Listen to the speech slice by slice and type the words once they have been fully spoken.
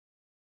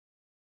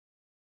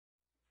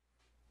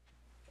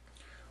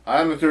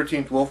I'm the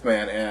 13th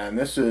Wolfman, and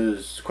this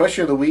is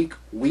Question of the Week,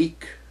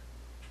 Week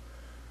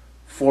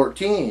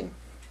 14.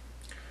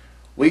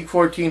 Week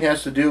 14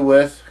 has to do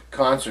with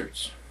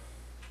concerts.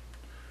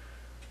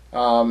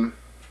 So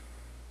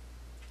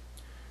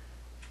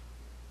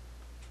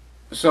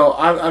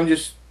I'm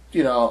just,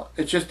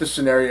 it's just the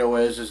scenario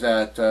is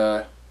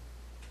that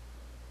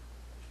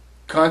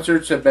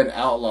concerts have been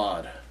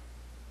outlawed.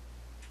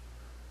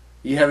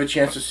 You have a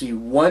chance to see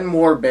one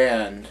more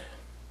band,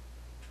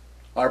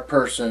 our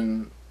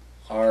person,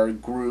 our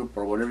group,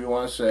 or whatever you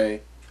want to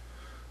say,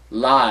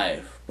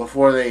 live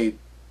before they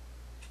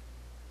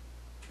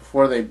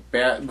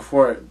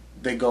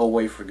go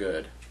away for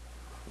good.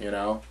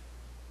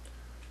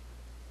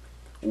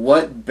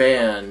 What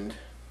band,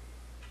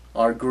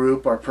 our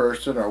group, our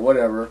person, or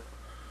whatever,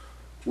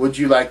 would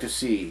you like to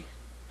see?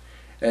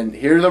 And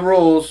here are the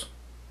rules.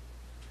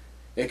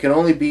 It can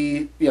only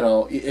be,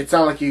 it's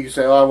not like you can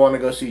say, oh, I want to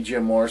go see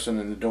Jim Morrison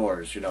and the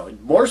Doors.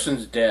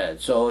 Morrison's dead.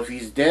 So if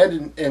he's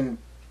dead in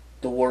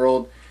the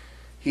world,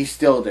 he's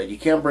still dead. You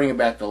can't bring him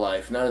back to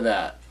life. None of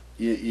that.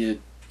 You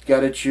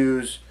got to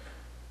choose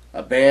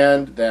a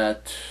band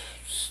that's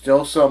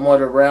still somewhat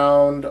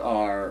around,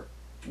 or,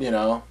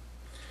 you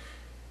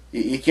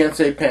can't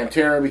say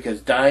Pantera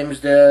because Dime's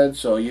dead,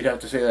 so you'd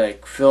have to say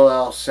like Phil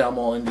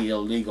Anselmo and the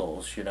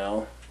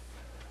Illegals,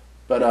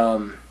 But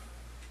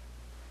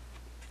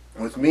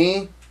with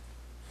me,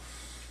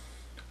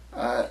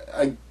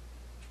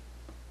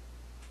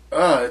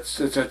 it's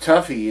a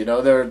toughie.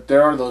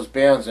 There are those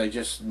bands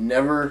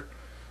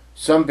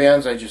some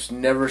bands I just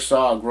never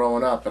saw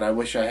growing up, and I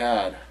wish I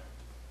had.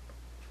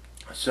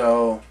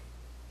 So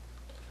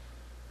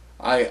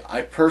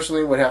I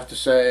personally would have to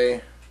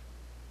say,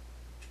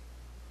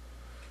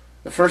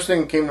 the first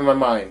thing that came to my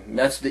mind, and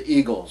that's the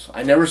Eagles.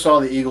 I never saw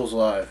the Eagles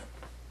live.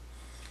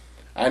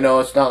 I know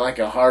it's not like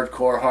a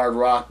hardcore, hard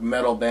rock,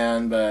 metal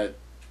band, but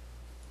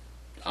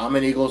I'm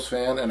an Eagles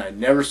fan, and I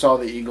never saw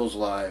the Eagles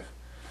live.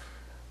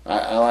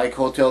 I like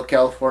Hotel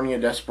California,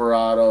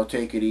 Desperado,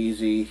 Take It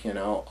Easy,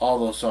 all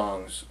those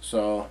songs.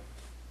 So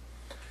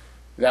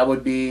that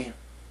would be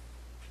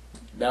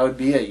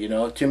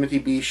it. Timothy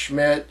B.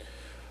 Schmidt,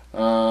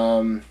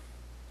 Don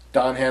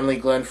Henley,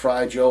 Glenn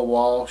Frey, Joe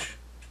Walsh.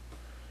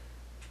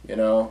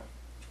 Don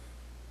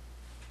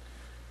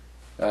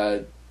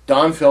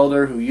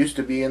Felder, who used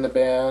to be in the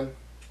band.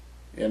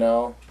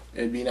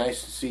 It'd be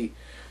nice to see.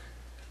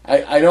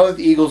 I know that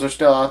the Eagles are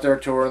still out there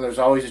touring. There's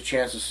always a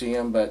chance to see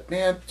them, but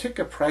man,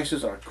 ticket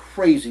prices are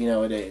crazy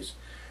nowadays.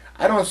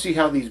 I don't see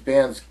how these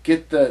bands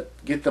get the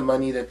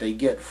money that they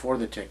get for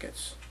the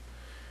tickets.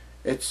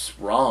 It's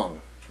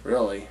wrong,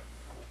 really.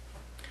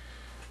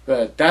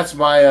 But that's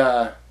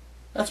my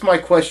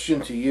question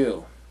to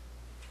you.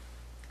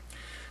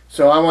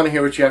 So I want to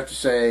hear what you have to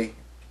say.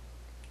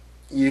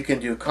 You can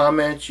do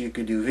comments. You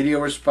can do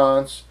video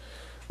response.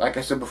 Like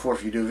I said before,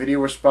 if you do video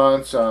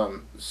response,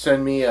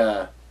 send me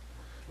a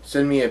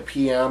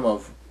PM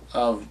of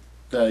the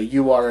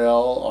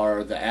URL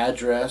or the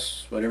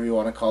address, whatever you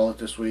want to call it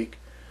this week,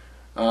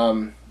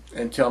 and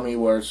tell me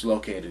where it's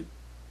located.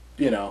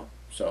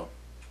 So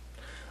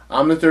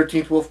I'm the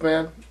 13th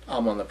Wolfman.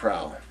 I'm on the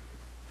prowl.